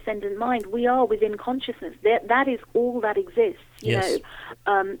transcendent mind. We are within consciousness. That is all that exists. You know,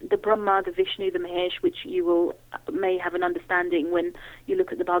 the Brahma, the Vishnu, the Mahesh, which you may have an understanding when you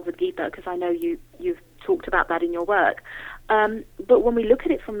look at the Bhagavad Gita, because I know you've talked about that in your work. But when we look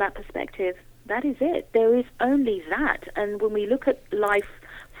at it from that perspective, that is it. There is only that. And when we look at life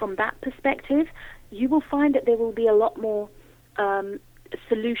from that perspective, you will find that there will be a lot more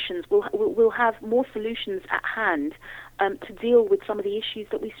solutions. We'll have more solutions at hand to deal with some of the issues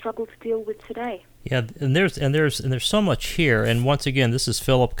that we struggle to deal with today. Yeah, and there's so much here. And once again, this is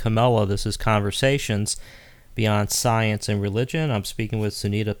Philip Comella. This is Conversations Beyond Science and Religion. I'm speaking with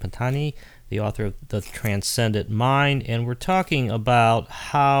Sunita Pantani, the author of The Transcendent Mind, and we're talking about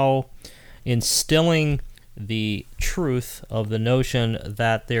how instilling the truth of the notion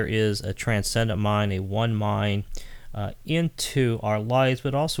that there is a transcendent mind, a one mind, into our lives,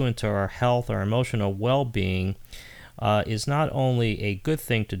 but also into our health, our emotional well-being, is not only a good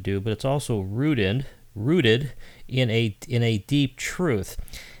thing to do, but it's also rooted in a deep truth.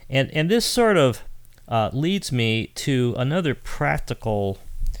 And this sort of leads me to another practical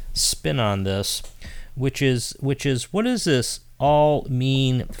spin on this, which is what does this all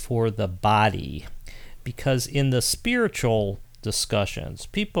mean for the body? Because in the spiritual discussions,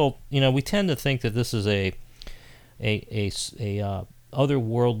 people, we tend to think that this is a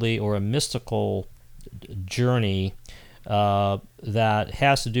otherworldly or a mystical journey that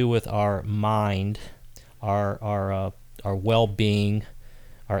has to do with our mind, our well-being,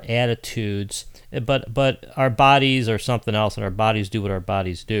 our attitudes, but our bodies are something else, and our bodies do what our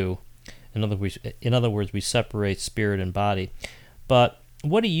bodies do. In other words, we separate spirit and body. But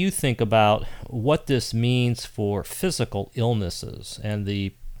what do you think about what this means for physical illnesses and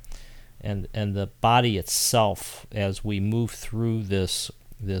the body itself as we move through this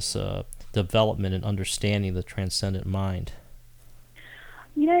development and understanding the transcendent mind?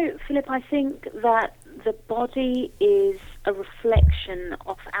 Philip, I think that the body is a reflection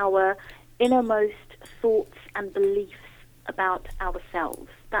of our innermost thoughts and beliefs about ourselves.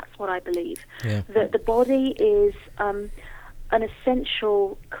 That's what I believe. Yeah. That the body is an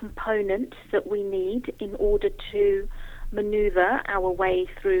essential component that we need in order to maneuver our way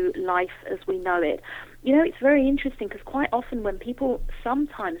through life as we know it. It's very interesting because quite often when people,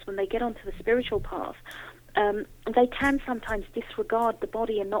 sometimes when they get onto the spiritual path, they can sometimes disregard the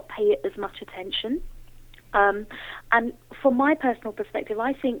body and not pay it as much attention. And from my personal perspective,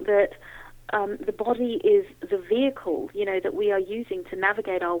 I think that the body is the vehicle, that we are using to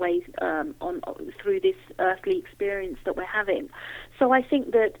navigate our way through this earthly experience that we're having. So I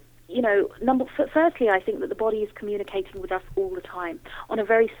think that, firstly, I think that the body is communicating with us all the time on a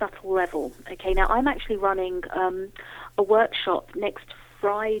very subtle level. Okay, now I'm actually running a workshop next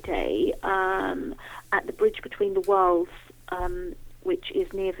Friday at the Bridge Between the Worlds, which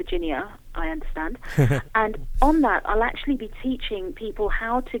is near Virginia, I understand. And on that, I'll actually be teaching people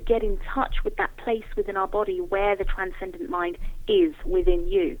how to get in touch with that place within our body where the transcendent mind is within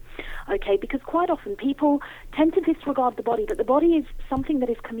you. Okay, because quite often people tend to disregard the body, but the body is something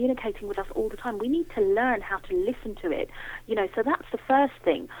that is communicating with us all the time. We need to learn how to listen to it. So that's the first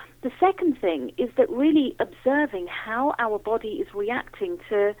thing. The second thing is that really observing how our body is reacting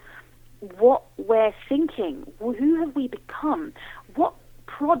to what we're thinking. Who have we become? What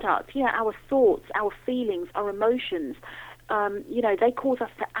product, our thoughts, our feelings, our emotions, they cause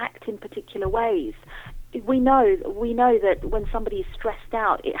us to act in particular ways. We know that when somebody is stressed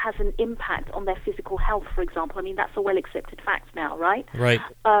out, it has an impact on their physical health, for example. I mean, that's a well-accepted fact now, right? Right.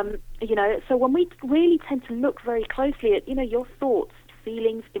 So when we really tend to look very closely at, your thoughts,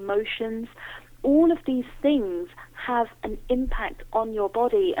 feelings, emotions, all of these things have an impact on your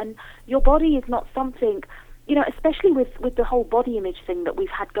body, and your body is not something, especially with the whole body image thing that we've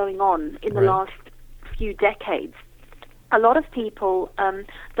had going on in the last few decades. A lot of people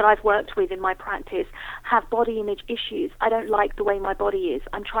that I've worked with in my practice have body image issues. I don't like the way my body is.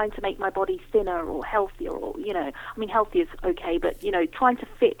 I'm trying to make my body thinner or healthier, or, healthy is okay, but, trying to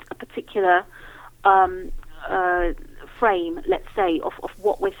fit a particular frame, let's say, of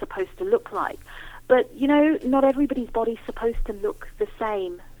what we're supposed to look like. But, not everybody's body's supposed to look the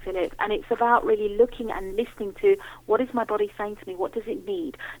same, Philip, and it's about really looking and listening to what is my body saying to me. What does it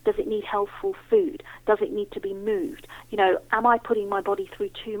need? Does it need healthful food? Does it need to be moved? Am I putting my body through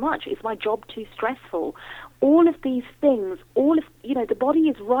too much? Is my job too stressful? All of these things, the body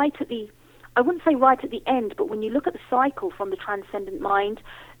is right at the, I wouldn't say right at the end, but when you look at the cycle from the transcendent mind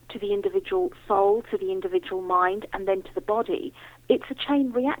to the individual soul, to the individual mind, and then to the body, it's a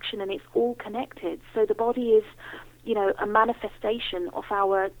chain reaction and it's all connected. So the body is, a manifestation of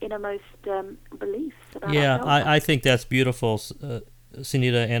our innermost beliefs about ourselves. I think that's beautiful,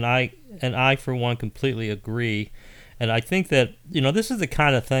 Sunita, and I for one completely agree. And I think that this is the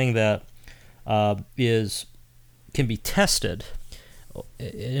kind of thing that can be tested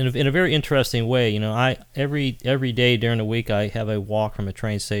in a very interesting way. I every day during the week I have a walk from a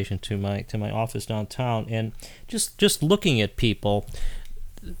train station to my office downtown, and just looking at people,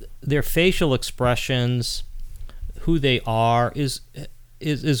 their facial expressions, who they are is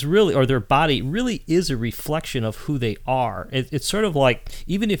really, or their body really is a reflection of who they are. It's sort of like,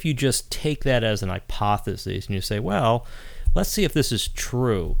 even if you just take that as an hypothesis and you say, well, let's see if this is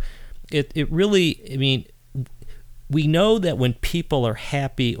true. It really, we know that when people are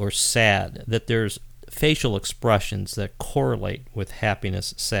happy or sad, that there's facial expressions that correlate with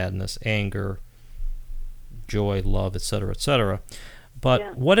happiness, sadness, anger, joy, love, etc., etc.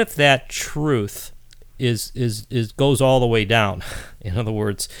 But what if that truth is goes all the way down? In other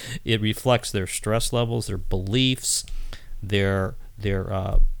words, it reflects their stress levels, their beliefs, their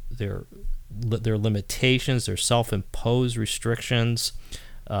limitations, their self-imposed restrictions,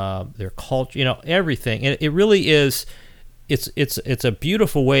 their culture, everything. And it really is, it's a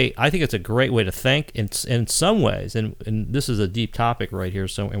beautiful way. I think it's a great way to think in some ways, and this is a deep topic right here.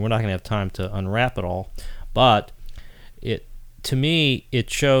 So, and we're not going to have time to unwrap it all, but to me it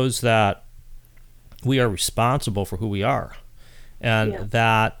shows that we are responsible for who we are, and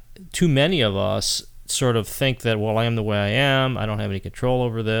that too many of us sort of think that, well, I am the way I am. I don't have any control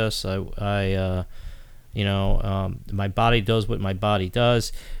over this. My body does what my body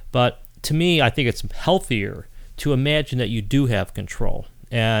does. But to me, I think it's healthier to imagine that you do have control.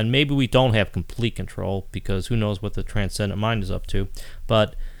 And maybe we don't have complete control, because who knows what the transcendent mind is up to.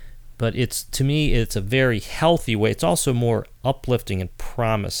 But it's, to me, it's a very healthy way. It's also more uplifting and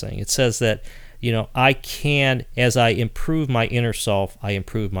promising. It says that, I can, as I improve my inner self, I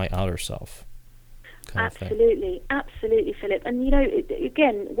improve my outer self. Absolutely, Philip. And,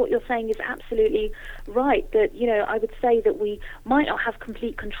 again, what you're saying is absolutely right, that, I would say that we might not have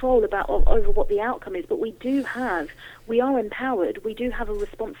complete control over what the outcome is, but we are empowered, we do have a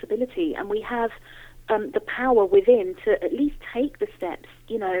responsibility, and we have the power within to at least take the steps,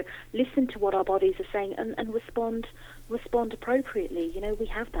 listen to what our bodies are saying and respond appropriately. We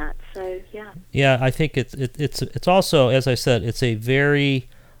have that. So, yeah. Yeah, I think it's also, as I said, it's a very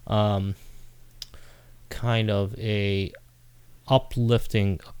kind of a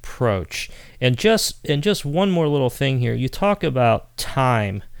uplifting approach. And just one more little thing here. You talk about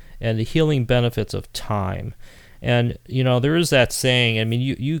time and the healing benefits of time. And there is that saying, I mean,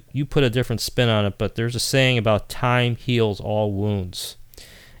 you put a different spin on it, but there's a saying about time heals all wounds.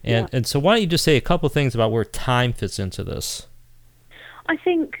 And so why don't you just say a couple of things about where time fits into this? I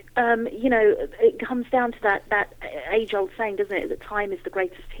think, it comes down to that age-old saying, doesn't it, that time is the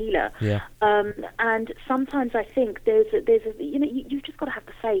greatest healer. Yeah. And sometimes I think you've just got to have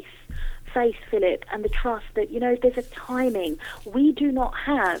the faith, Philip, and the trust that, there's a timing. We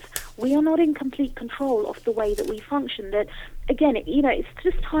are not in complete control of the way that we function. That, again, it's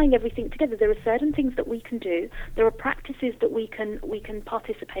just tying everything together. There are certain things that we can do. There are practices that we can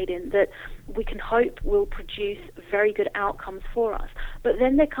participate in that we can hope will produce very good outcomes for us. But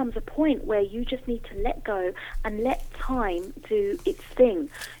then there comes a point where you just need to let go and let time do its thing.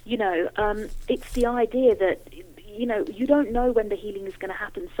 It's the idea that you don't know when the healing is going to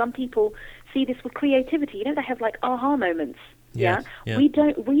happen. Some people see this with creativity. They have like aha moments. Yeah. We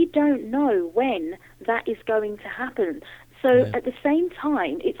don't know when that is going to happen. So at the same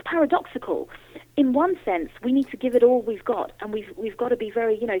time, it's paradoxical. In one sense, we need to give it all we've got, and we've got to be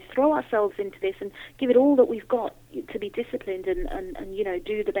very, throw ourselves into this and give it all that we've got to be disciplined and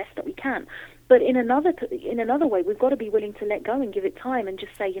do the best that we can. But in another way, we've got to be willing to let go and give it time and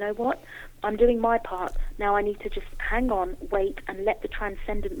just say, you know what, I'm doing my part. Now I need to just hang on, wait, and let the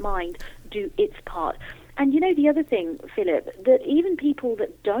transcendent mind do its part. And the other thing, Philip, that even people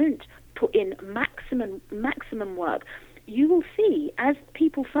that don't put in maximum work, you will see, as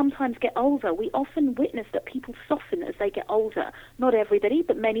people sometimes get older, we often witness that people soften as they get older. Not everybody,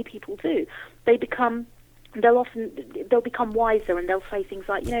 but many people do. They'll become wiser, and they'll say things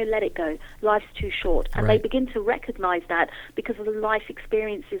like, let it go, life's too short. And They begin to recognize that because of the life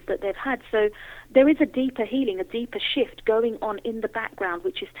experiences that they've had. So there is a deeper healing, a deeper shift going on in the background,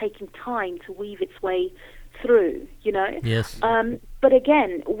 which is taking time to weave its way through, Yes. But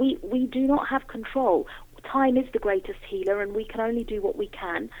again, we do not have control. Time is the greatest healer, and we can only do what we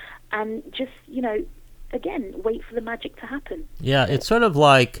can, and just, again, wait for the magic to happen. Yeah, it's sort of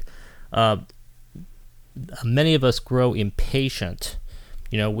like many of us grow impatient.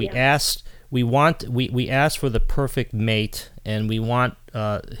 We ask for the perfect mate, and we want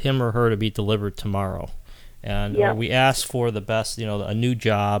him or her to be delivered tomorrow, or we ask for the best, a new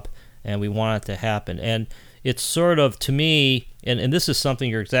job, and we want it to happen. And it's sort of, to me, and this is something,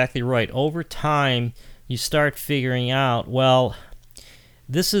 you're exactly right, over time you start figuring out, well,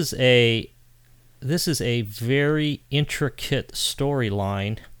 this is a very intricate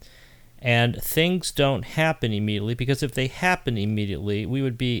storyline, and things don't happen immediately, because if they happen immediately, we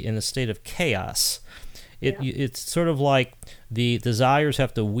would be in a state of chaos. It's sort of like the desires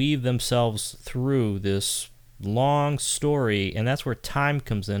have to weave themselves through this long story, and that's where time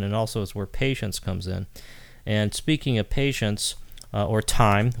comes in, and also it's where patience comes in. And speaking of patience, or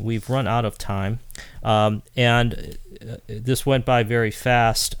time, we've run out of time, and this went by very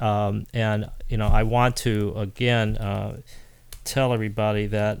fast, and I want to again tell everybody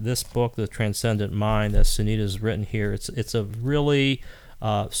that this book, The Transcendent Mind, that Sunita's written here, it's a really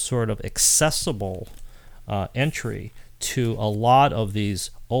sort of accessible entry to a lot of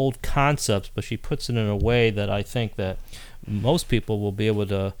these old concepts, but she puts it in a way that I think that most people will be able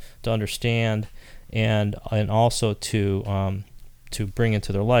to understand, and also to bring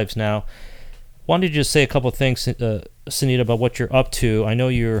into their lives. Now, Why don't you just say a couple of things, Sunita, about what you're up to? I know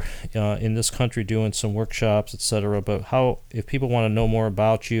you're in this country doing some workshops, etc. But if people want to know more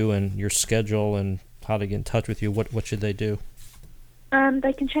about you and your schedule and how to get in touch with you, what should they do?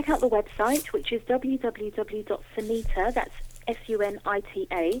 They can check out the website, which is www.sunita, that's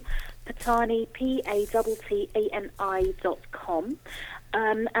SUNITA, Pattani, PATTANI.com.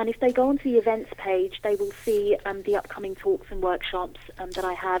 And if they go onto the events page, they will see the upcoming talks and workshops that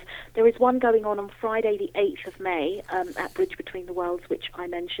I have. There is one going on Friday, the 8th of May, at Bridge Between the Worlds, which I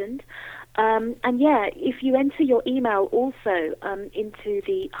mentioned. And yeah, if you enter your email also into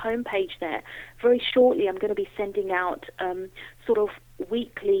the homepage there, very shortly I'm going to be sending out sort of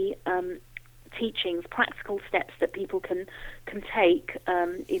weekly teachings, practical steps that people can take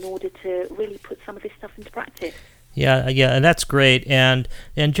in order to really put some of this stuff into practice. Yeah, and that's great. And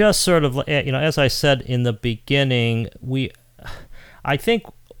just sort of, as I said in the beginning, I think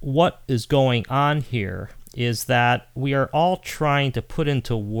what is going on here is that we are all trying to put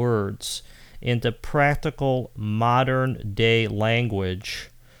into words, into practical modern day language,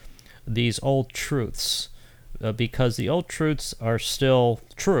 these old truths, because the old truths are still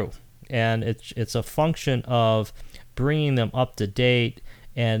true, and it's a function of bringing them up to date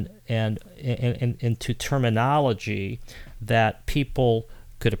and into terminology that people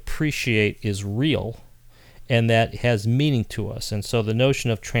could appreciate is real and that has meaning to us. And so the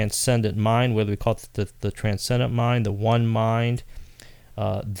notion of transcendent mind, whether we call it the transcendent mind, the one mind,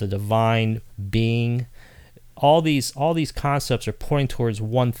 the divine being, all these concepts are pointing towards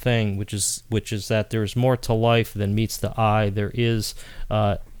one thing, which is that there is more to life than meets the eye. There is,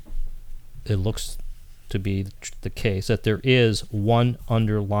 it looks to be the case, that there is one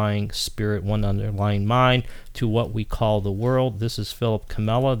underlying spirit, one underlying mind to what we call the world. This is Philip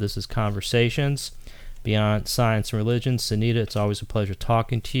Comella. This is Conversations Beyond Science and Religion. Sunita, it's always a pleasure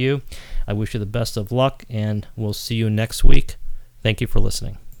talking to you. I wish you the best of luck, and we'll see you next week. Thank you for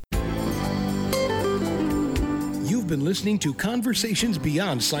listening. You've been listening to Conversations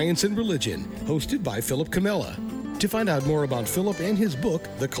Beyond Science and Religion, hosted by Philip Comella. To find out more about Philip and his book,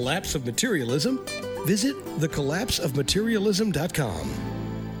 The Collapse of Materialism, visit thecollapseofmaterialism.com.